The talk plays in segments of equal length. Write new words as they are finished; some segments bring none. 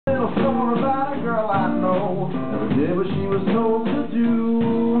Little story about a girl I know, never did what she was told to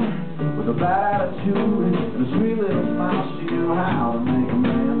do. With a bad attitude and a sweet little smile, she knew how to make a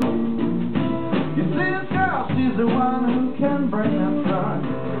man move. You see, this girl, she's the one who can bring that sun,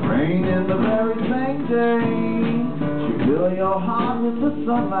 rain in the very same day. She fill your heart with the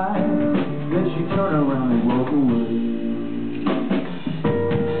sunlight, then she turn around and walk away.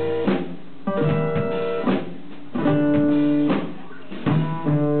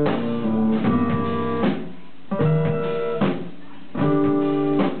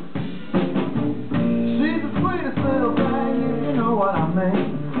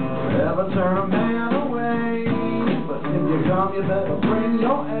 Never turn a man away, but if you come, you better bring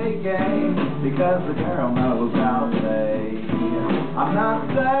your A game, because the girl knows how to play. I'm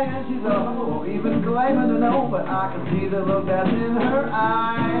not saying she's a hoe, even claiming to know, but I can see the look that's in her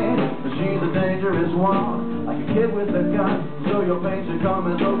eye. But she's a dangerous one, like a kid with a gun, so your pain should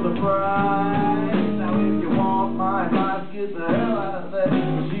come as no surprise. Now if you want my advice, get the hell out of there.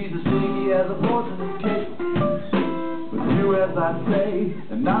 She's as sneaky as a poisonous cake. Do as I say,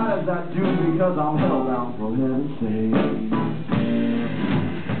 and not as I do, because I'm hellbound for heaven's sake.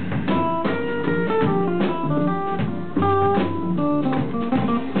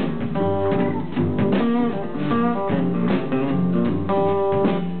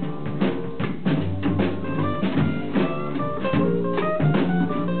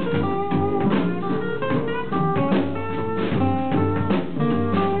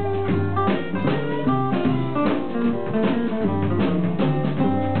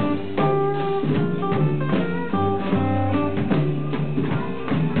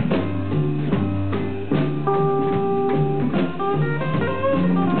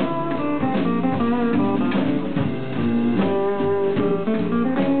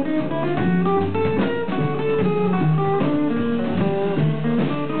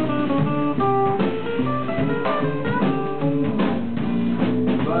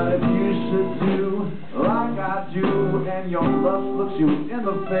 And your lust looks you in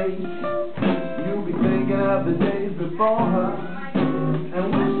the face, you'll be thinking of the days before her and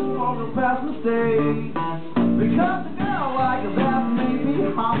wishing for the past mistakes. Because a girl like that may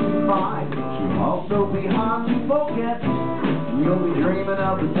be hard to find, she'll also be hard to forget. You'll be dreaming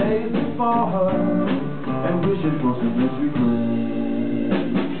of the days before her and wishing for some regret.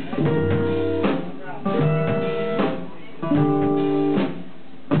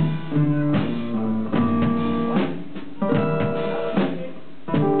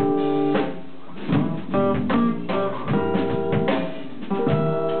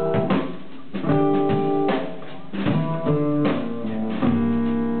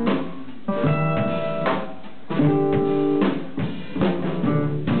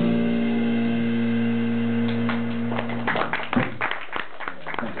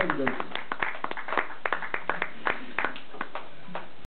 Thank you.